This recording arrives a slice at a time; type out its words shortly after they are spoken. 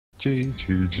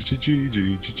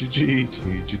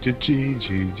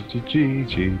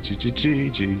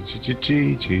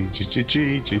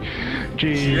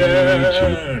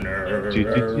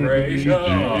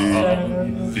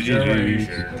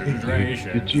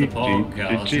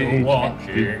podcast you're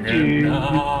watching it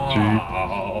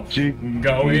now.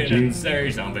 Go in and say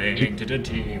something to the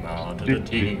team, to the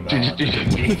team, to the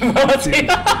team.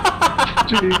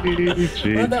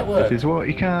 How'd that work? This is what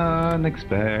you can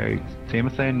expect. Team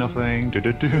are saying nothing.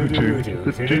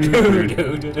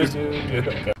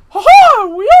 Ha-ha!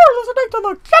 We are listening to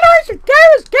the Generation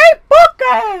Gamers Game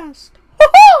Podcast!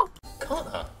 Ha-ha!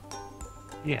 Connor,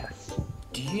 Yes.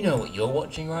 do you know what you're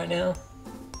watching right now?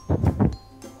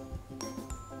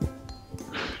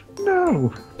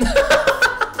 No.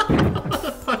 What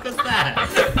the fuck is that?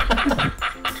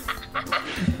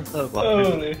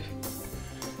 Holy.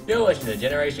 You're watching the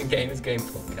Generation Gamers Game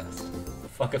Podcast.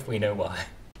 Fuck if we know why.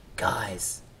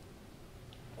 Guys.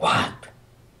 What?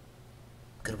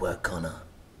 Good work, Connor.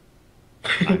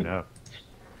 I know.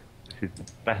 This is the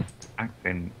best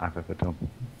acting I've ever done.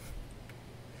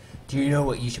 Do you know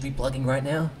what you should be plugging right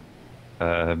now?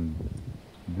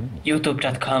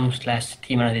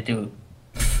 YouTube.com/Team92.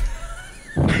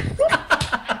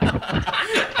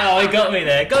 Oh, he got me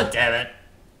there. God damn it.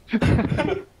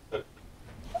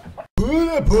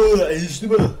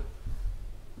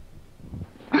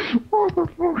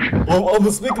 I'm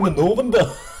speaking in Northern.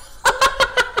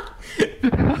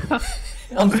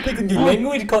 I'm speaking your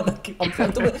language.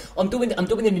 I'm doing it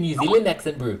in a New Zealand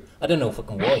accent, bro. I don't know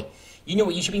fucking why. You know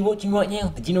what you should be watching right now?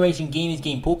 The Generation Gamers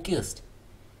Game Podcast.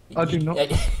 I do not.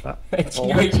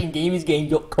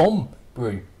 GenerationGamersGame.com,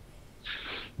 bro.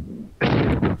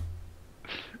 Don't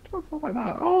talk like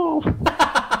that. Oh.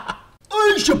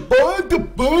 I should buy the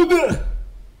burger.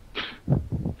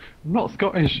 I'm not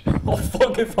Scottish. Oh,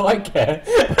 fuck if I care.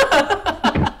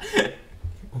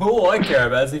 All I care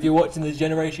about is if you're watching the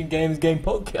Generation Gamers Game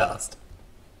Podcast.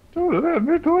 Don't let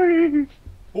me, please.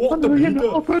 What the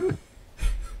open?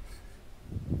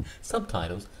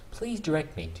 Subtitles, please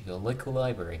direct me to your local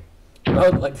library. I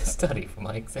would like to study for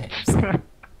my exams.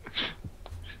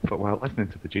 But while listening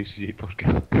to the GGG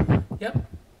podcast. Yep.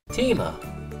 Tima,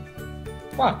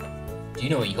 What? do you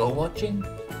know what you're watching?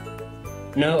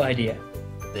 No idea.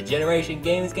 The Generation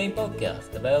Gamers Game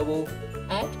Podcast, available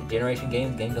at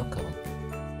generationgamersgame.com.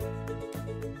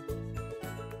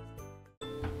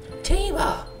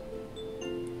 Tima!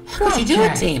 How could you do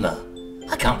it,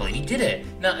 Tima? I can't believe you did it.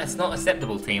 No, it's not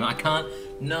acceptable, Tima. I can't.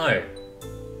 No.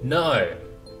 No.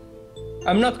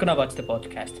 I'm not gonna watch the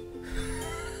podcast.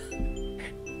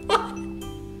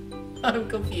 I'm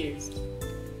confused.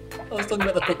 I was talking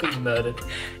about the book was murdered.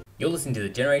 You're listening to the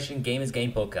Generation Gamers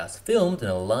Game Podcast, filmed in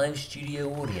a live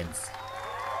studio audience.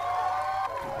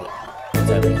 What's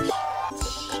happening?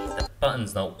 Shit, the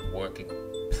button's not working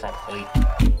properly.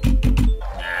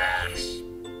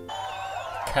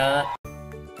 Cut.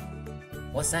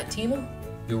 What's that, Tima?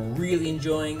 You're really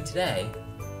enjoying today?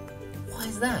 Why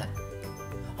is that?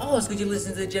 Oh, it's because you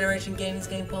listen to the Generation Gamers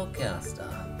Game Podcast.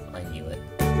 Ah, I knew it.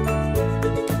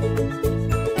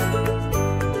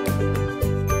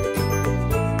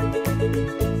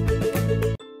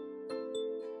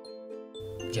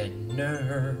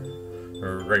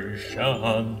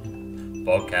 Generation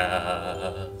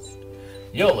Podcast.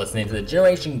 You're listening to the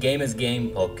Generation Gamers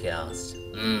Game Podcast.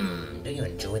 Don't you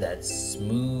enjoy that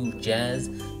smooth jazz?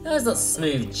 No, it's not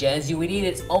smooth jazz, you idiot.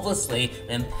 It's obviously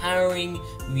empowering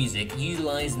music,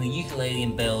 utilizing the ukulele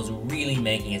and bells, really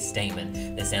making a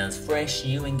statement that sounds fresh,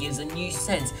 new, and gives a new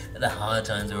sense that the hard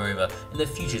times are over and the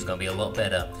future's gonna be a lot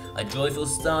better. A joyful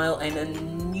style and a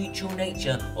neutral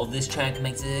nature of this track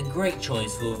makes it a great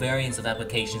choice for a variance of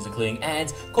applications including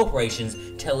ads, corporations,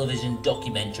 television,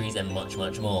 documentaries, and much,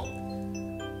 much more.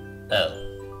 Oh.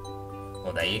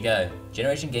 Well, there you go.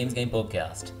 Generation Gamers Game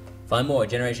Podcast. Find more at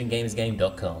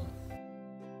generationgamersgame.com.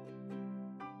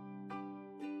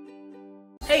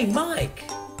 Hey, Mike!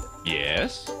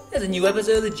 Yes? There's a new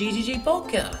episode of the GGG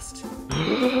Podcast.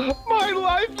 My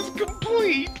life is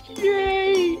complete!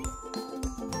 Yay!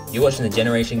 You're watching the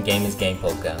Generation Gamers Game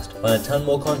Podcast. Find a ton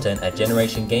more content at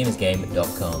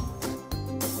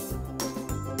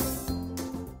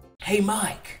generationgamersgame.com. Hey,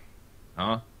 Mike!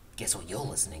 Huh? Guess what you're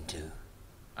listening to?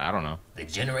 I don't know. The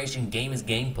Generation Gamers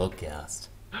Game Podcast.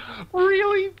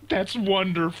 Really? That's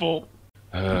wonderful.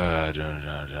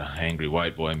 Angry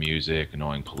white boy music,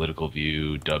 annoying political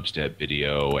view, dubstep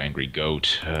video, angry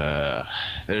goat.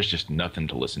 There's just nothing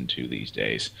to listen to these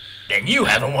days. Then you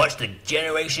haven't watched the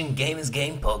Generation Gamers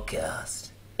Game Podcast.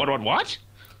 What?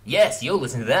 Yes, you'll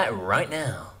listen to that right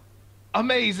now.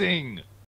 Amazing!